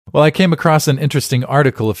Well, I came across an interesting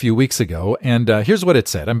article a few weeks ago, and here's what it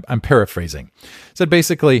said. I'm paraphrasing. It said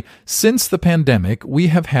basically, since the pandemic, we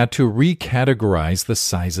have had to recategorize the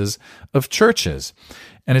sizes of churches.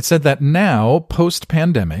 And it said that now,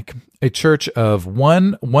 post-pandemic, a church of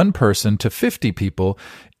one person to 50 people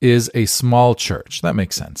is a small church. That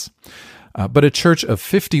makes sense. But a church of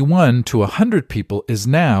 51 to 100 people is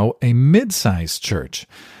now a mid-sized church.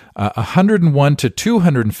 101 to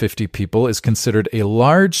 250 people is considered a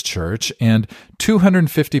large church, and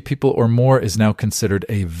 250 people or more is now considered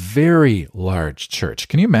a very large church.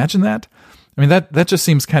 Can you imagine that? I mean, that just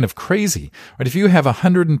seems kind of crazy, right? If you have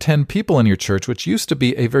 110 people in your church, which used to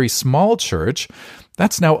be a very small church,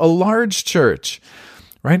 that's now a large church,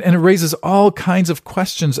 right? And it raises all kinds of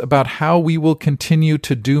questions about how we will continue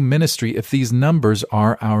to do ministry if these numbers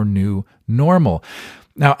are our new normal.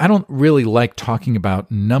 Now, I don't really like talking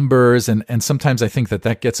about numbers, and sometimes I think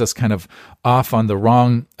that gets us kind of off on the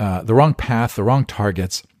wrong path, the wrong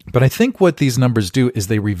targets. But I think what these numbers do is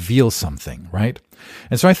they reveal something, right?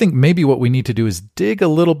 And so I think maybe what we need to do is dig a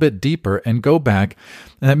little bit deeper and go back.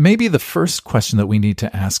 And maybe the first question that we need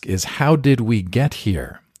to ask is, how did we get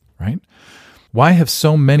here, right? Why have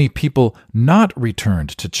so many people not returned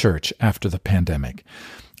to church after the pandemic?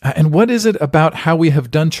 And what is it about how we have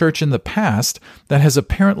done church in the past that has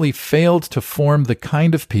apparently failed to form the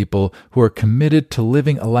kind of people who are committed to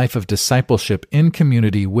living a life of discipleship in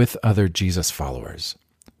community with other Jesus followers?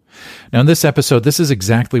 Now, in this episode, this is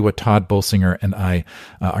exactly what Todd Bolsinger and I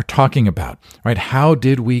are talking about, right? How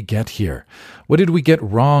did we get here? What did we get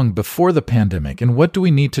wrong before the pandemic? And what do we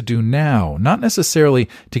need to do now? Not necessarily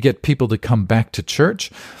to get people to come back to church,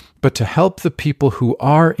 but to help the people who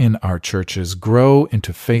are in our churches grow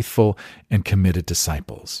into faithful and committed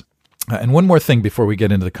disciples. And one more thing before we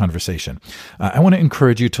get into the conversation. I want to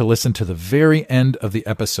encourage you to listen to the very end of the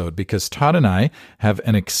episode, because Todd and I have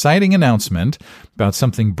an exciting announcement about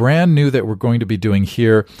something brand new that we're going to be doing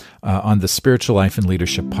here on the Spiritual Life and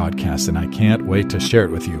Leadership podcast, and I can't wait to share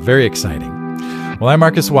it with you. Very exciting. Well, I'm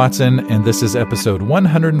Marcus Watson, and this is episode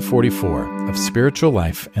 144 of Spiritual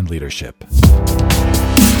Life and Leadership.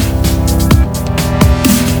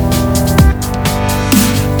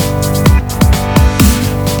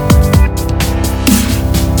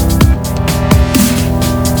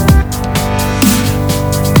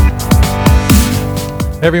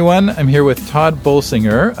 Hey everyone, I'm here with Todd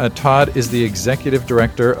Bolsinger. Todd is the Executive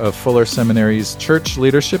Director of Fuller Seminary's Church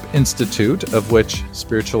Leadership Institute, of which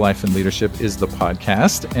Spiritual Life and Leadership is the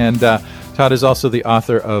podcast. And Todd is also the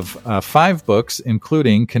author of 5 books,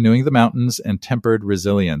 including Canoeing the Mountains and Tempered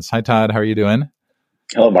Resilience. Hi, Todd. How are you doing?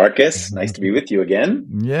 Hello, Marcus. Nice to be with you again.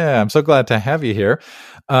 Yeah, I'm so glad to have you here.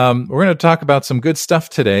 We're going to talk about some good stuff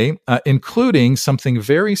today, including something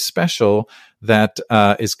very special that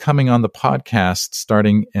is coming on the podcast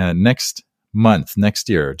starting next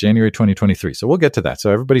year, January 2023. So we'll get to that.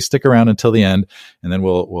 So everybody stick around until the end, and then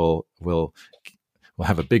we'll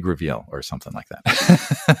have a big reveal or something like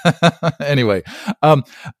that. Anyway,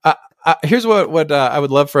 here's what I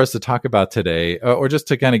would love for us to talk about today, or just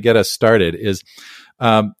to kind of get us started, is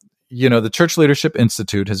the Church Leadership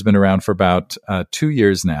Institute has been around for about 2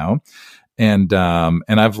 years now. And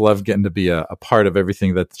I've loved getting to be a part of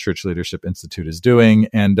everything that the Church Leadership Institute is doing.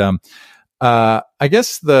 And I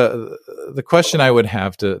guess the question I would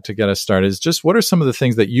have to get us started is just, what are some of the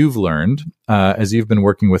things that you've learned as you've been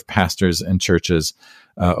working with pastors and churches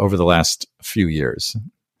over the last few years?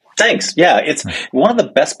 Thanks. Yeah, it's one of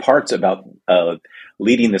the best parts about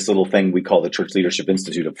leading this little thing we call the Church Leadership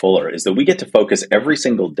Institute at Fuller is that we get to focus every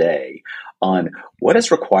single day on what is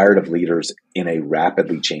required of leaders in a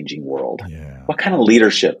rapidly changing world. Yeah. What kind of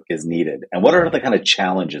leadership is needed, and what are the kind of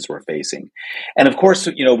challenges we're facing? And of course,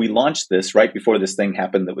 we launched this right before this thing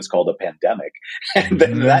happened that was called a pandemic, and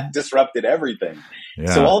that disrupted everything.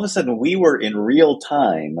 Yeah. So all of a sudden, we were in real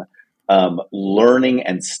time learning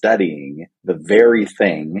and studying the very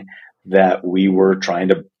thing that we were trying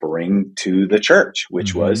to bring to the church,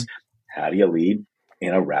 which was, how do you lead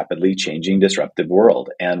in a rapidly changing, disruptive world?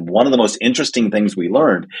 And one of the most interesting things we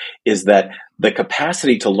learned is that the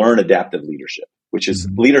capacity to learn adaptive leadership, which is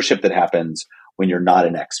leadership that happens when you're not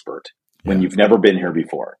an expert, when you've never been here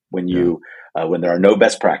before, when when there are no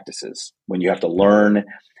best practices, when you have to learn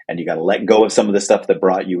and you got to let go of some of the stuff that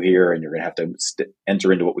brought you here, and you're going to have to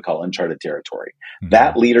enter into what we call uncharted territory.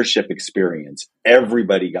 That leadership experience,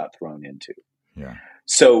 everybody got thrown into. Yeah.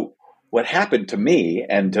 So what happened to me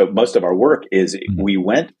and to most of our work is we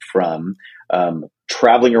went from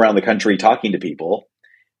traveling around the country talking to people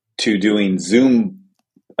to doing Zoom,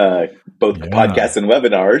 both podcasts and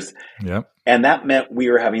webinars. Yep. And that meant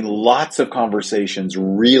we were having lots of conversations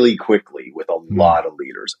really quickly with a lot of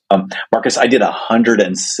leaders. Marcus, I did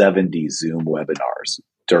 170 Zoom webinars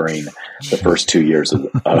during the first 2 years of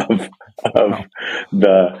the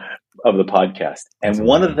podcast. And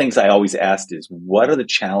one of the things I always asked is, what are the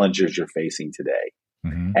challenges you're facing today?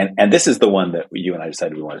 Mm-hmm. And this is the one that you and I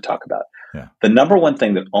decided we want to talk about. Yeah. The number one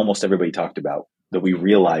thing that almost everybody talked about that we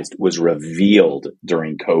realized was revealed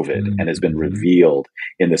during COVID and has been revealed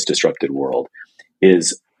in this disrupted world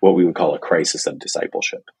is what we would call a crisis of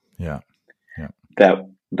discipleship. Yeah. That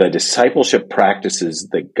the discipleship practices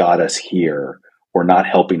that got us here were not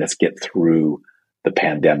helping us get through the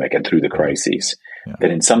pandemic and through the crises. Yeah.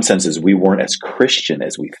 That in some senses, we weren't as Christian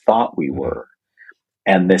as we thought we were.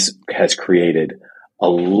 And this has created a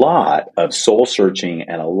lot of soul searching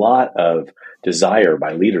and a lot of desire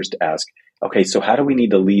by leaders to ask, okay, so how do we need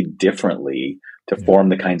to lead differently to form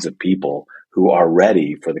the kinds of people who are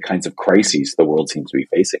ready for the kinds of crises the world seems to be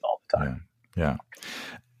facing all the time? Yeah.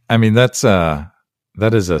 I mean, that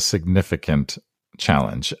is a significant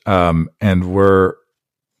challenge. And we're,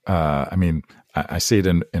 I see it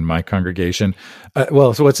in my congregation.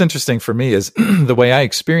 So what's interesting for me is the way I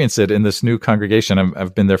experience it in this new congregation.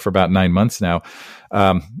 I've been there for about 9 months now.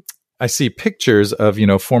 I see pictures of,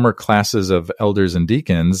 former classes of elders and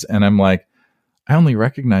deacons, and I'm like, I only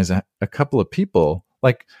recognize a couple of people,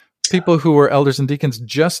 like people who were elders and deacons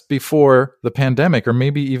just before the pandemic, or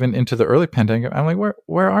maybe even into the early pandemic. I'm like,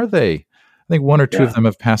 where are they? I think one or two of them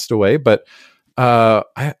have passed away, but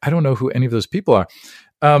I don't know who any of those people are.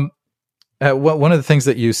 One of the things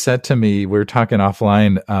that you said to me, we were talking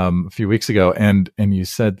offline a few weeks ago, and you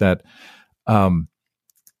said that,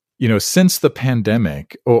 since the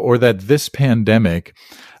pandemic, or that this pandemic,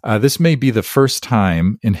 this may be the first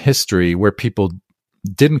time in history where people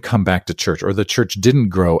didn't come back to church, or the church didn't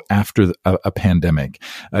grow after a pandemic.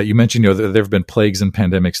 You mentioned, there have been plagues and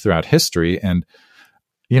pandemics throughout history, and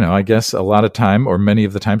I guess a lot of time, or many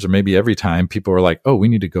of the times, or maybe every time, people were like, "Oh, we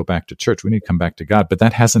need to go back to church. We need to come back to God." But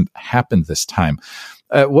that hasn't happened this time.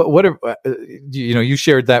 You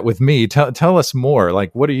shared that with me. Tell us more.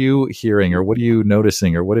 Like, what are you hearing, or what are you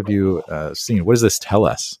noticing, or what have you seen? What does this tell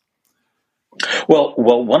us? Well,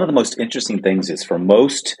 one of the most interesting things is, for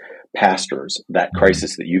most pastors, that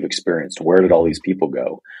crisis that you've experienced, where did all these people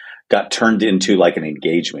go, got turned into like an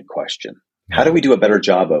engagement question. How do we do a better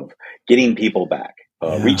job of getting people back?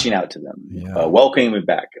 Reaching out to them, welcoming them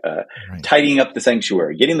back, tidying up the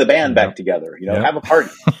sanctuary, getting the band back together, have a party.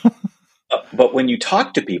 But when you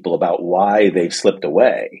talk to people about why they've slipped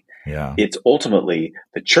away, it's ultimately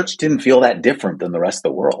the church didn't feel that different than the rest of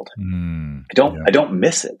the world. I don't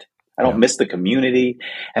miss it. I don't miss the community.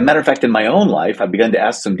 And matter of fact, in my own life, I've begun to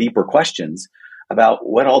ask some deeper questions about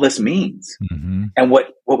what all this means. Mm-hmm. And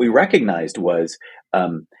what we recognized was,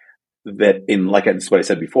 that that's what I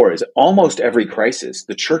said before, is almost every crisis,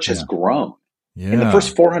 the church has grown. In the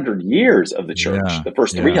first 400 years of the church, the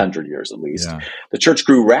first 300 years at least, the church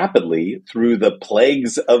grew rapidly through the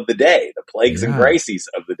plagues of the day. The plagues and crises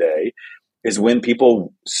of the day is when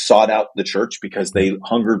people sought out the church because they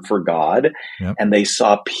hungered for God, and they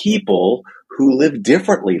saw people who lived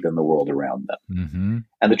differently than the world around them. Mm-hmm.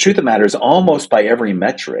 And the truth of the matter is, almost by every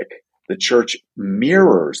metric, the church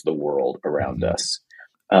mirrors the world around us.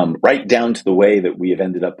 Right down to the way that we have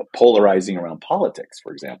ended up polarizing around politics,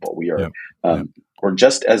 for example. We are we're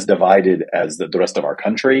just as divided as the rest of our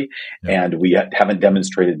country, and we haven't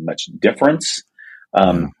demonstrated much difference.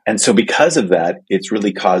 And so because of that, it's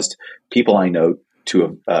really caused people I know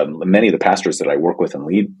to many of the pastors that I work with and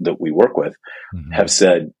we work with have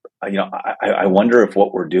said, I wonder if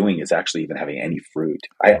what we're doing is actually even having any fruit.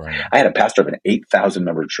 I had a pastor of an 8,000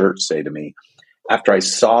 member church say to me, after I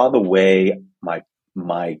saw the way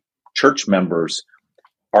my church members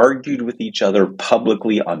argued with each other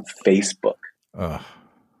publicly on Facebook, I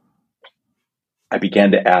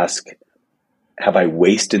began to ask, have I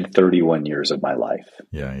wasted 31 years of my life?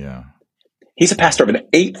 He's a pastor of an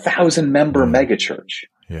 8,000 member megachurch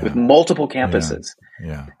with multiple campuses.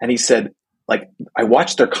 And he said, I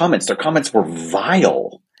watched their comments. Their comments were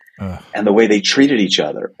vile, and the way they treated each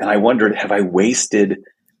other. And I wondered, have I wasted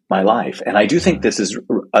my life? And I do think this is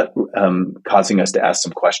causing us to ask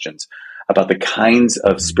some questions about the kinds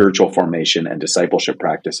of spiritual formation and discipleship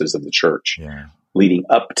practices of the church leading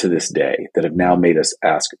up to this day that have now made us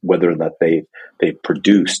ask whether or not they've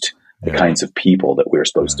produced the kinds of people that we're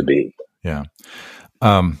supposed to be.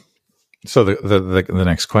 So the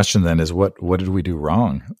next question then is, what did we do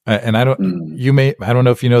wrong? And I don't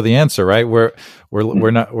know if you know the answer, right?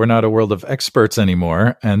 We're not a world of experts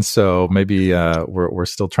anymore, and so maybe we're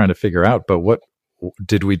still trying to figure out. But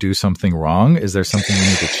did we do something wrong? Is there something we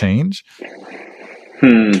need to change?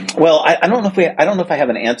 Well, I don't know if I have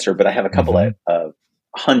an answer, but I have a couple of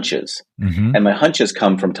hunches, and my hunches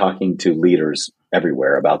come from talking to leaders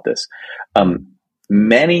everywhere about this.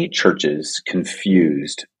 Many churches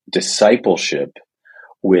confused discipleship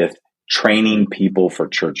with training people for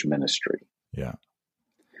church ministry. Yeah.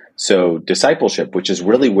 So discipleship, which is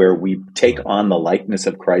really where we take on the likeness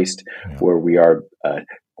of Christ, where we're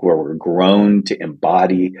grown to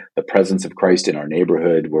embody the presence of Christ in our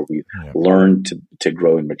neighborhood, where we learn to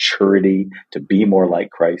grow in maturity, to be more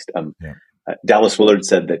like Christ. Dallas Willard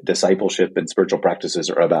said that discipleship and spiritual practices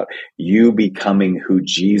are about you becoming who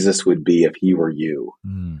Jesus would be if he were you,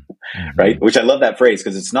 right? Which I love that phrase,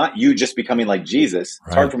 because it's not you just becoming like Jesus.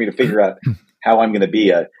 It's hard for me to figure out how I'm going to be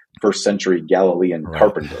a first century Galilean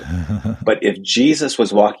carpenter. But if Jesus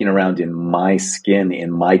was walking around in my skin,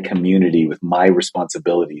 in my community, with my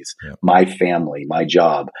responsibilities, my family, my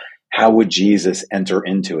job, how would Jesus enter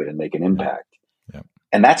into it and make an impact?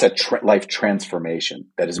 And that's a life transformation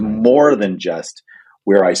that is more than just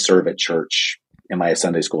where I serve at church. Am I a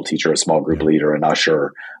Sunday school teacher, a small group leader, an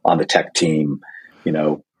usher on the tech team?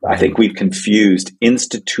 I think we've confused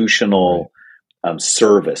institutional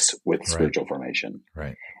service with spiritual formation.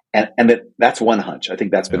 Right. And that's one hunch. I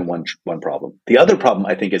think that's been one problem. The other problem,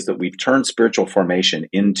 I think, is that we've turned spiritual formation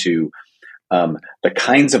into the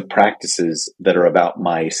kinds of practices that are about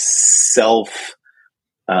my self,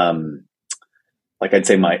 like I'd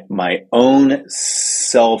say my own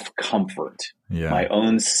self-comfort, my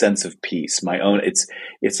own sense of peace, my own,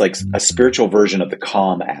 it's like a spiritual version of the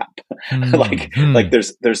Calm app. Like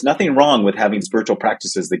there's nothing wrong with having spiritual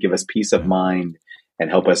practices that give us peace of mind and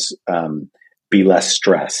help us be less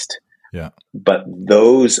stressed. Yeah. But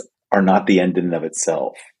those are not the end in and of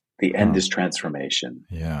itself. The end is transformation.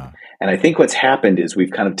 Yeah. And I think what's happened is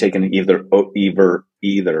we've kind of taken either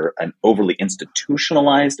an overly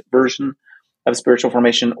institutionalized version of spiritual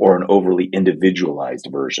formation or an overly individualized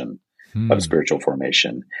version of spiritual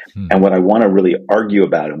formation. And what I want to really argue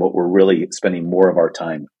about, and what we're really spending more of our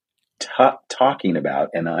time talking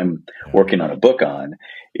about, and I'm working on a book on,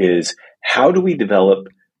 is how do we develop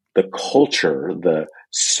the culture, the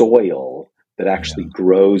soil that actually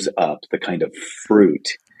grows up the kind of fruit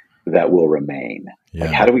that will remain?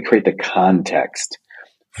 Like, how do we create the context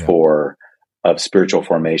of spiritual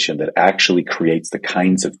formation that actually creates the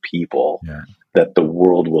kinds of people that the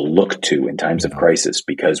world will look to in times of crisis,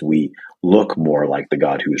 because we look more like the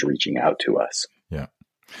God who is reaching out to us? Yeah.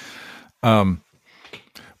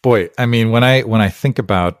 Boy, I mean, when I think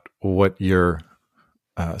about what you're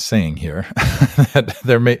saying here,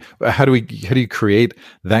 that how do you create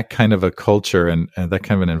that kind of a culture and that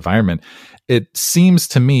kind of an environment? It seems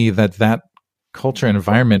to me that culture and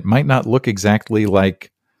environment might not look exactly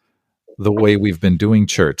like the way we've been doing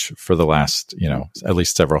church for the last, at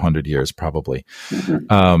least several hundred years, probably.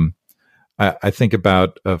 I think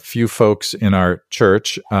about a few folks in our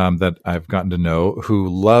church that I've gotten to know who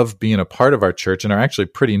love being a part of our church and are actually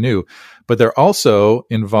pretty new, but they're also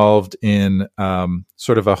involved in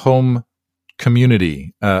sort of a home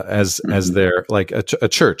community as their, like a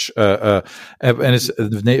church, and it's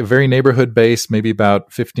very neighborhood based, maybe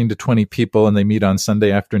about 15 to 20 people, and they meet on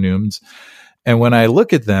Sunday afternoons. And when I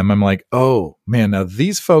look at them, I'm like, oh man, now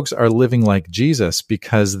these folks are living like Jesus,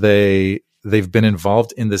 because they've been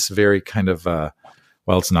involved in this very kind of,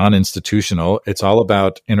 it's non-institutional. It's all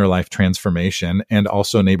about inner life transformation and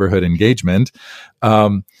also neighborhood engagement.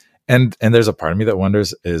 And there's a part of me that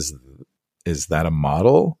wonders, is that a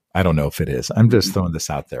model? I don't know if it is. I'm just throwing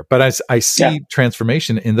this out there, but I see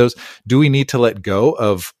transformation in those. Do we need to let go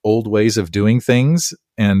of old ways of doing things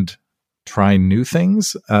and try new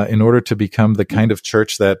things in order to become the kind of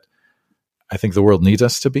church that I think the world needs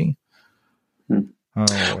us to be?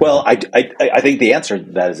 Well, I think the answer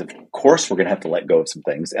to that is, of course, we're going to have to let go of some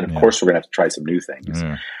things. And of course, we're going to have to try some new things.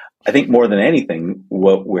 I think more than anything,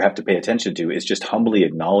 what we have to pay attention to is just humbly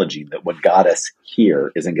acknowledging that what got us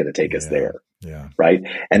here isn't going to take us there. Yeah. Right.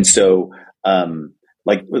 And so,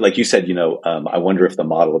 like you said, I wonder if the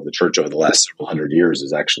model of the church over the last several hundred years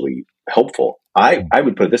is actually helpful. I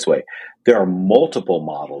would put it this way. There are multiple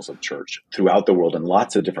models of church throughout the world in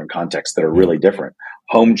lots of different contexts that are really different.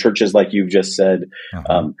 Home churches, like you've just said,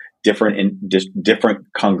 different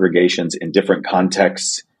congregations in different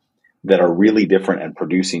contexts that are really different and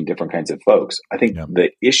producing different kinds of folks. I think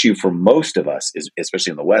the issue for most of us, is,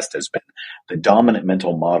 especially in the West, has been the dominant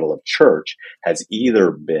mental model of church has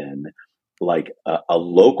either been like a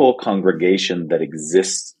local congregation that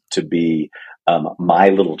exists to be my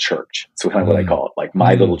little church. So kind of what I call it, like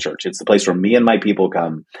my little church. It's the place where me and my people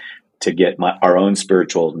come to get our own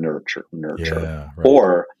spiritual nurture, Yeah, right.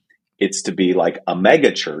 or it's to be like a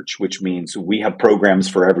mega church, which means we have programs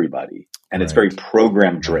for everybody, and it's very Right.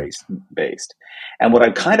 program based. And what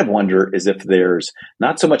I kind of wonder is if there's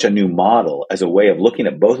not so much a new model as a way of looking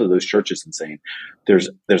at both of those churches and saying there's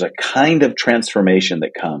a kind of transformation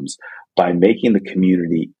that comes by making the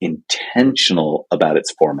community intentional about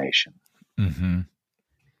its formation,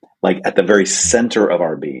 like at the very center of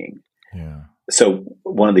our being. Yeah. So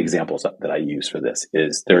one of the examples that I use for this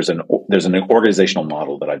is there's an organizational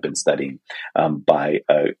model that I've been studying by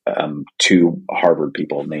two Harvard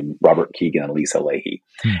people named Robert Keegan and Lisa Leahy,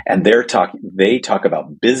 and they talk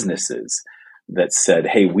about businesses that said,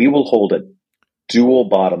 "Hey, we will hold a dual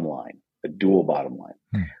bottom line.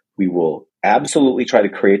 We will absolutely try to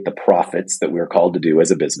create the profits that we're called to do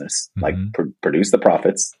as a business, like produce the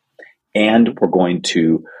profits, and we're going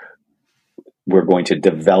to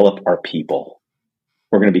develop our people.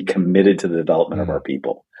 We're going to be committed to the development of our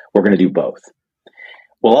people. We're going to do both."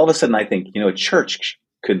 Well, all of a sudden I think, a church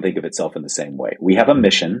could think of itself in the same way. We have a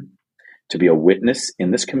mission to be a witness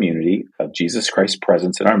in this community of Jesus Christ's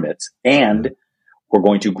presence in our midst, and we're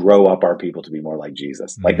going to grow up our people to be more like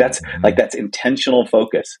Jesus. Like that's intentional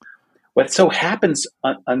focus. What so happens,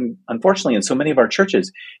 unfortunately, in so many of our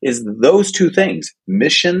churches is those two things,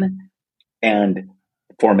 mission and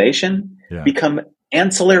formation, become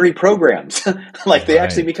ancillary programs. Like they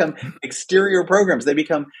actually become exterior programs.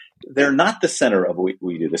 They're not the center of what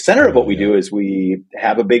we do. The center of what we do is we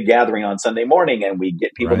have a big gathering on Sunday morning and we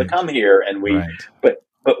get people to come here, and but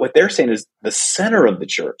what they're saying is the center of the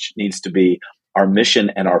church needs to be our mission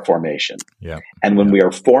and our formation. And when we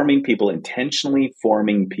are forming people, intentionally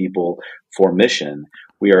forming people for mission,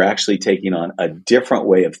 we are actually taking on a different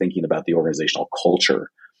way of thinking about the organizational culture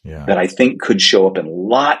that I think could show up in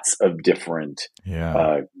lots of different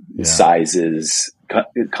sizes,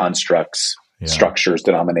 constructs, structures,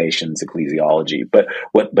 denominations, ecclesiology. But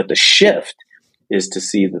the shift is to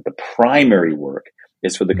see that the primary work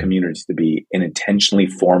is for the community to be an intentionally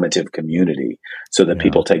formative community so that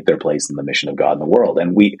people take their place in the mission of God in the world.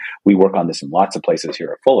 And we work on this in lots of places here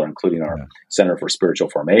at Fuller, including our Center for Spiritual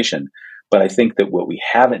Formation. But I think that what we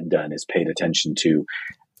haven't done is paid attention to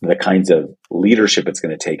the kinds of leadership it's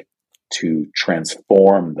going to take to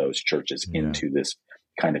transform those churches into this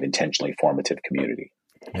kind of intentionally formative community.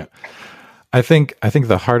 Yeah. I think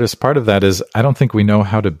the hardest part of that is I don't think we know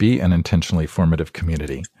how to be an intentionally formative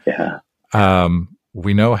community. Yeah.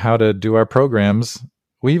 We know how to do our programs.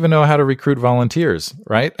 We even know how to recruit volunteers,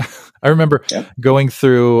 right? I remember going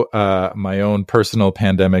through my own personal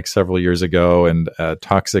pandemic several years ago and a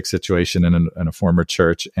toxic situation in a former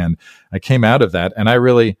church. And I came out of that and I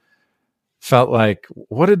really felt like,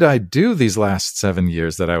 what did I do these last 7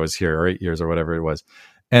 years that I was here, or 8 years or whatever it was?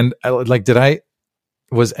 And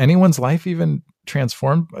was anyone's life even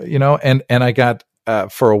transformed? And I got,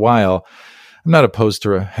 for a while, I'm not opposed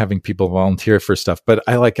to having people volunteer for stuff, but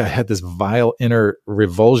I had this vile inner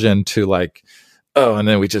revulsion to and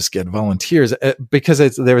then we just get volunteers because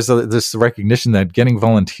there was this recognition that getting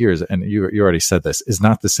volunteers, and you already said this, is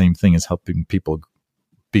not the same thing as helping people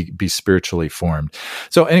be spiritually formed.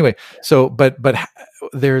 So anyway, but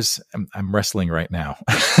I'm wrestling right now,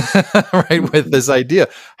 right, with this idea.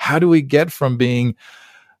 How do we get from being,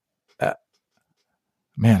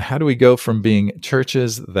 how do we go from being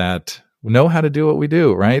churches that know how to do what we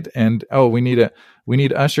do, right? And we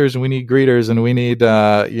need ushers, and we need greeters, and we need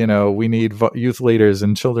we need youth leaders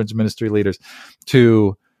and children's ministry leaders,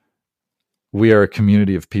 to we are a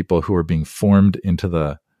community of people who are being formed into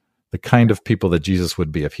the kind of people that Jesus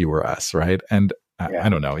would be if he were us, right? And I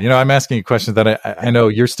don't know, I'm asking you questions that I know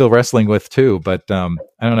you're still wrestling with too, but I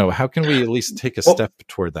don't know, how can we at least take a step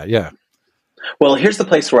toward that? Yeah. Well, here's the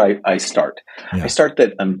place where I start. I start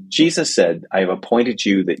that Jesus said, "I have appointed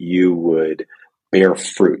you that you would bear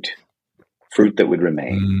fruit that would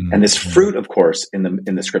remain." And this fruit, of course, in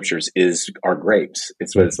the scriptures is our grapes.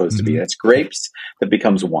 It's what it's supposed to be. It's grapes that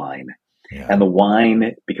becomes wine. And the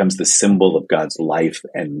wine becomes the symbol of God's life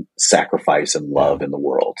and sacrifice and love in the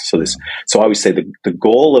world. So I always say the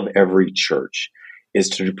goal of every church is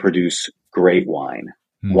to produce great wine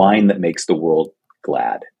that makes the world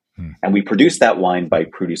glad. And we produce that wine by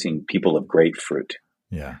producing people of great fruit.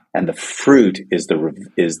 Yeah. And the fruit is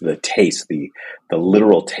the taste, the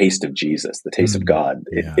literal taste of Jesus, the taste of God.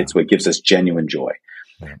 It's what gives us genuine joy.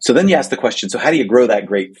 Yeah. So then you ask the question, so how do you grow that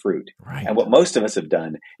great fruit? Right. And what most of us have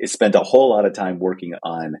done is spent a whole lot of time working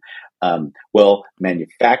on,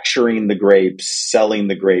 manufacturing the grapes, selling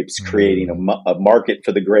the grapes, creating a market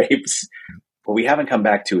for the grapes. What we haven't come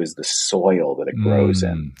back to is the soil that it grows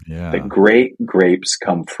in. Yeah. The great grapes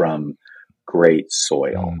come from great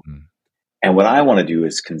soil. And what I want to do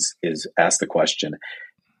is ask the question: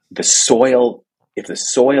 the soil, if the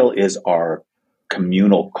soil is our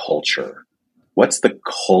communal culture, what's the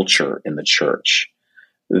culture in the church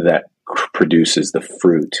that produces the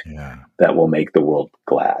fruit that will make the world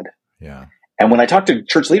glad? Yeah. And when I talk to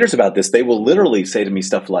church leaders about this, they will literally say to me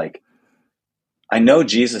stuff like, I know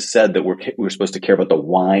Jesus said that we're supposed to care about the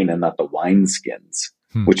wine and not the wineskins,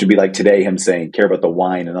 which would be like today him saying, care about the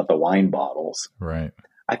wine and not the wine bottles. Right.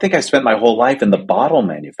 I think I spent my whole life in the bottle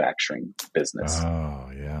manufacturing business.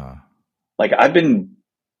 Oh, yeah. Like I've been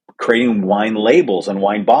creating wine labels and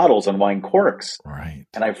wine bottles and wine corks. Right.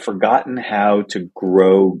 And I've forgotten how to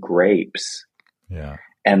grow grapes. Yeah.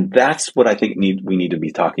 And that's what I think we need to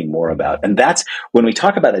be talking more about. And that's when we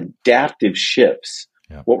talk about adaptive shifts,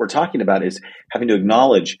 what we're talking about is having to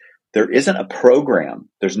acknowledge there isn't a program.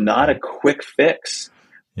 There's not a quick fix.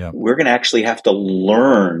 We're going to actually have to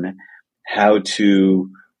learn how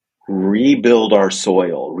to rebuild our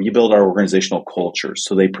soil, rebuild our organizational culture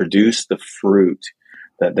so they produce the fruit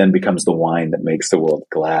that then becomes the wine that makes the world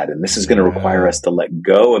glad. And this is going to require us to let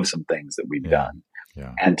go of some things that we've done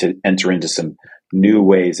and to enter into some new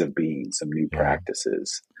ways of being, some new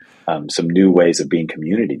practices, some new ways of being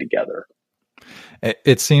community together.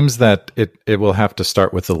 It seems that it will have to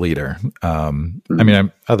start with the leader. I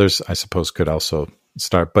mean, others, I suppose, could also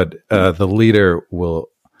start, but the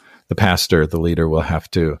pastor, the leader will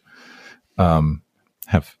have to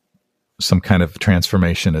have some kind of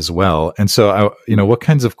transformation as well. And so, what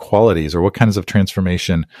kinds of qualities or what kinds of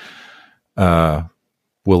transformation will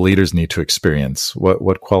leaders need to experience?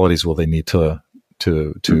 What qualities will they need to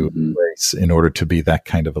embrace in order to be that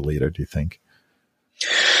kind of a leader, do you think?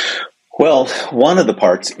 Well, one of the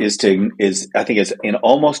parts is I think is in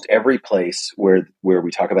almost every place where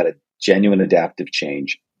we talk about a genuine adaptive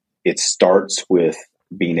change, it starts with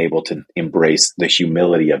being able to embrace the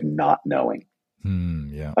humility of not knowing,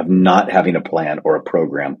 of not having a plan or a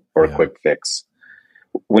program or a quick fix.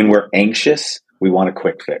 When we're anxious, we want a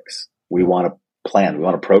quick fix. We want a plan. We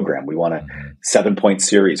want a program. We want a 7-point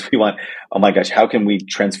series. We want, oh my gosh, how can we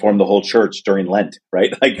transform the whole church during Lent?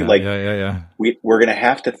 Right? We're going to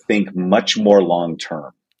have to think much more long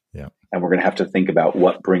term. Yeah. And we're going to have to think about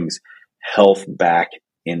what brings health back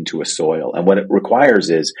into a soil. And what it requires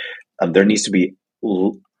is there needs to be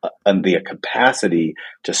the capacity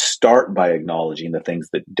to start by acknowledging the things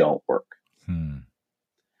that don't work.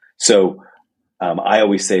 So I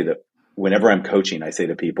always say that whenever I'm coaching, I say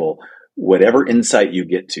to people, whatever insight you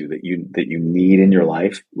get to that you need in your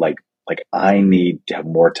life, like I need to have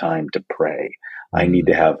more time to pray. I need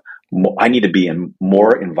to be in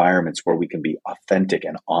more environments where we can be authentic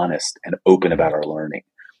and honest and open about our learning,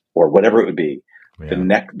 or whatever it would be.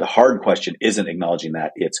 Yeah. The hard question isn't acknowledging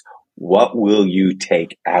that. It's what will you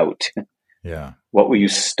take out? Yeah. What will you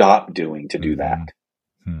stop doing to do that?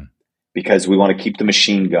 Because we want to keep the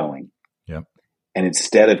machine going. Yep. And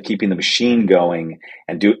instead of keeping the machine going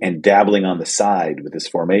and dabbling on the side with this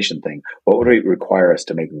formation thing, what would it require us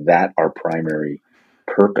to make that our primary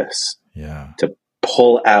purpose? Yeah. To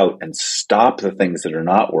pull out and stop the things that are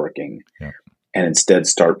not working, and instead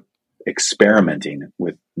start experimenting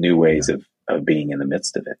with new ways of being in the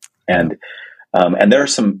midst of it. And there are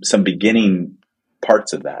some beginning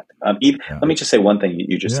parts of that. Let me just say one thing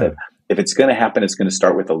you just said. If it's going to happen, it's going to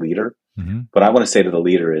start with a leader. What I want to say to the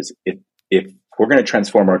leader is if we're going to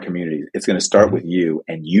transform our community, it's going to start with you,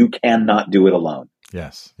 and you cannot do it alone.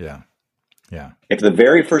 Yes. Yeah. Yeah. If the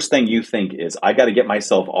very first thing you think is, I got to get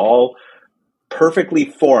myself all perfectly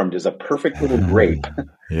formed as a perfect little grape.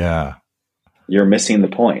 You're missing the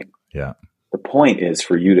point. Yeah. The point is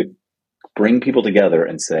for you to bring people together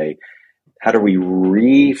and say, how do we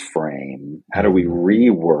reframe? How do we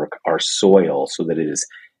rework our soil so that it is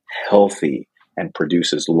healthy and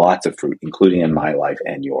produces lots of fruit, including in my life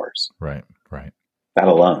and yours? Right. Right. That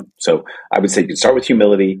alone. So I would say you can start with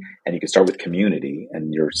humility, and you can start with community,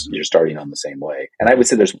 and you're starting on the same way. And I would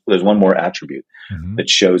say there's one more attribute that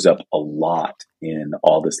shows up a lot in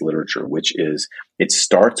all this literature, which is it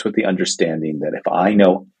starts with the understanding that if I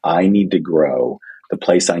know I need to grow, the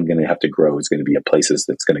place I'm going to have to grow is going to be a place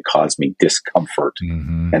that's going to cause me discomfort,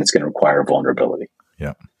 and it's going to require vulnerability.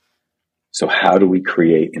 Yeah. So how do we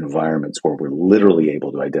create environments where we're literally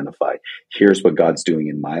able to identify, here's what God's doing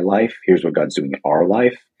in my life, here's what God's doing in our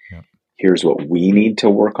life, here's what we need to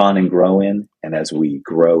work on and grow in, and as we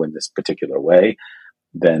grow in this particular way,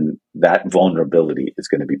 then that vulnerability is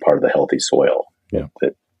going to be part of the healthy soil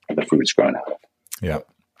that the fruit is growing out of. Yeah.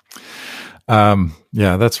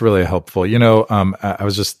 Yeah, that's really helpful. I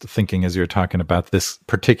was just thinking as you were talking about this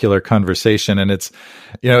particular conversation, and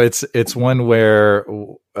it's one where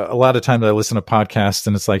a lot of times I listen to podcasts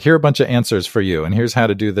and it's like, here are a bunch of answers for you, and here's how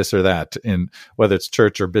to do this or that in whether it's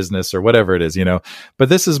church or business or whatever it is, But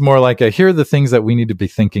this is more like here are the things that we need to be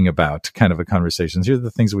thinking about kind of a conversation. Here are the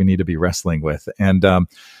things we need to be wrestling with. And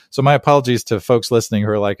so my apologies to folks listening who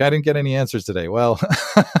are like, I didn't get any answers today. Well,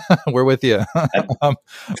 we're with you.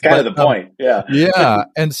 It's kind of the point. Yeah. Yeah.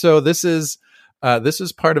 And so this is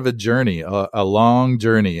part of a journey, a long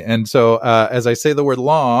journey. And so as I say the word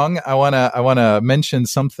long, I want to mention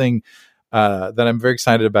something that I'm very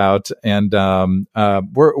excited about. And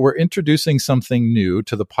we're introducing something new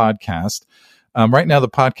to the podcast. Right now, the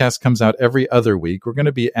podcast comes out every other week. We're going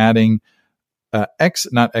to be adding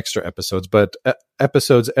not extra episodes, but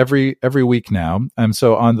episodes every week now. And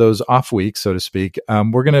so on those off weeks, so to speak,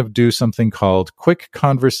 we're going to do something called Quick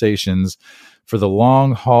Conversations for the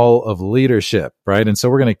Long Haul of Leadership, right? And so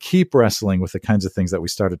we're going to keep wrestling with the kinds of things that we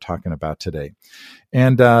started talking about today.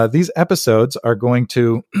 And these episodes are going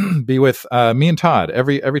to be with me and Todd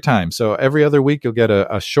every time. So every other week, you'll get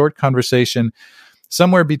a short conversation,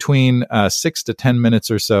 somewhere between 6 to 10 minutes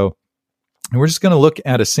or so. And we're just going to look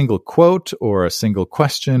at a single quote or a single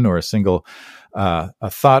question or a single a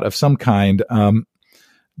thought of some kind,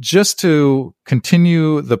 just to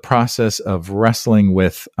continue the process of wrestling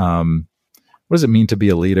with what does it mean to be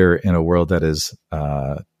a leader in a world that is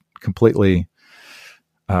completely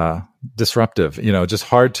disruptive, just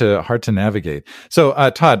hard to navigate. So,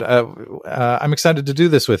 Todd, I'm excited to do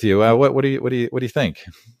this with you. What do you think?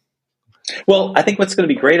 Well, I think what's going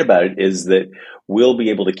to be great about it is that we'll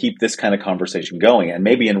be able to keep this kind of conversation going. And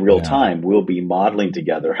maybe in real time, we'll be modeling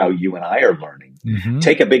together how you and I are learning. Mm-hmm.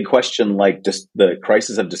 Take a big question like just the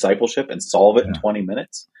crisis of discipleship and solve it in 20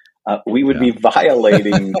 minutes. We would be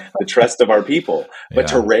violating the trust of our people. But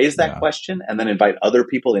to raise that question and then invite other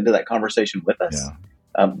people into that conversation with us,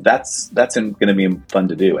 that's going to be fun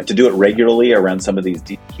to do. And to do it regularly around some of these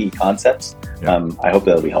key concepts, I hope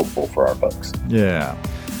that'll be helpful for our folks. Yeah.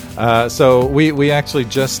 So we actually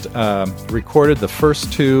just recorded the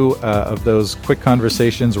first two of those quick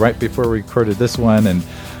conversations right before we recorded this one, and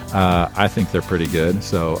I think they're pretty good.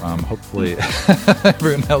 So hopefully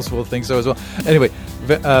everyone else will think so as well. Anyway,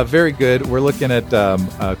 very good. We're looking at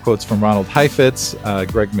quotes from Ronald Heifetz,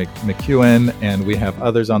 Greg McKeown, and we have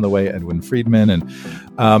others on the way, Edwin Friedman.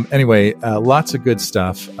 And anyway, lots of good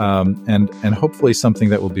stuff, and hopefully something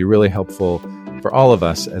that will be really helpful for all of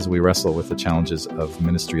us as we wrestle with the challenges of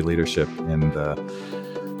ministry leadership in the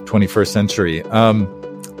 21st century.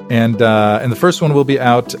 And the first one will be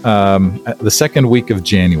out the second week of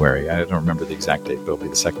January. I don't remember the exact date, but it'll be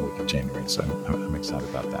the second week of January. So I'm excited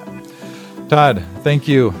about that. Todd, thank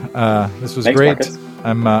you. This was great. Marcus.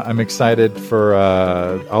 I'm excited for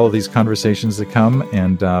all of these conversations to come.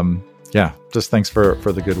 And just thanks for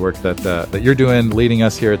the good work that you're doing, leading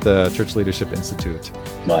us here at the Church Leadership Institute.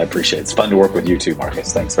 Well, I appreciate it. It's fun to work with you too,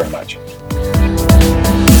 Marcus. Thanks very much.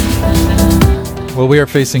 Well, we are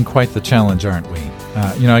facing quite the challenge, aren't we?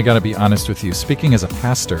 I got to be honest with you. Speaking as a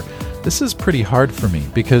pastor, this is pretty hard for me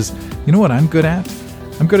because you know what I'm good at?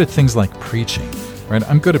 I'm good at things like preaching, right?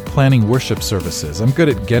 I'm good at planning worship services. I'm good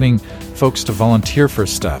at getting folks to volunteer for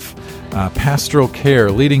stuff. Pastoral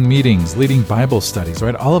care, leading meetings, leading Bible studies,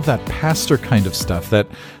 right? All of that pastor kind of stuff that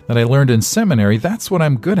I learned in seminary, that's what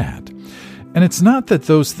I'm good at. And it's not that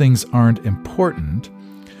those things aren't important,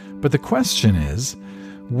 but the question is,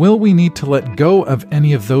 will we need to let go of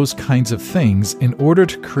any of those kinds of things in order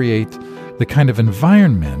to create the kind of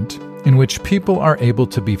environment in which people are able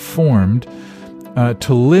to be formed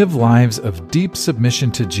to live lives of deep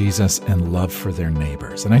submission to Jesus and love for their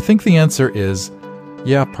neighbors? And I think the answer is,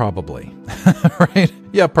 yeah, probably. Right?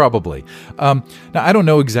 Yeah, probably. Now, I don't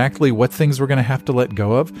know exactly what things we're going to have to let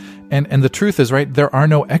go of. And the truth is, right, there are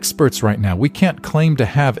no experts right now. We can't claim to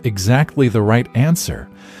have exactly the right answer.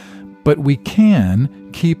 But we can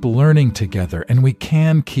keep learning together, and we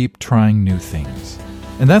can keep trying new things.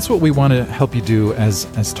 And that's what we want to help you do as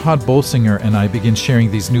Todd Bolsinger and I begin sharing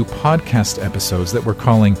these new podcast episodes that we're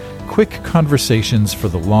calling Quick Conversations for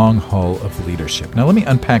the Long Haul of Leadership. Now, let me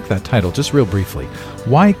unpack that title just real briefly.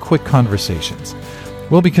 Why Quick Conversations?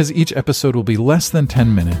 Well, because each episode will be less than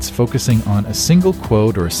 10 minutes, focusing on a single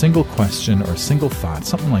quote or a single question or a single thought,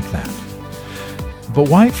 something like that. But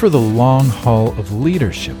why for the long haul of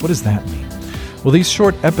leadership? What does that mean? Well, these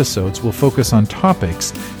short episodes will focus on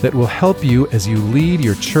topics that will help you as you lead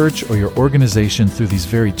your church or your organization through these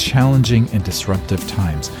very challenging and disruptive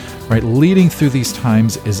times, right? Leading through these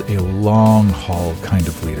times is a long haul kind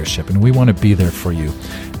of leadership, and we want to be there for you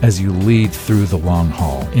as you lead through the long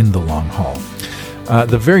haul, in the long haul.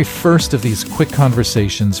 The very first of these quick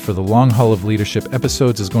conversations for the Long Haul of Leadership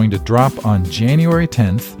episodes is going to drop on January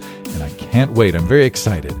 10th, and I can't wait. I'm very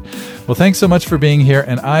excited. Well, thanks so much for being here,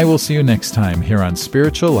 and I will see you next time here on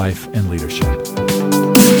Spiritual Life and Leadership.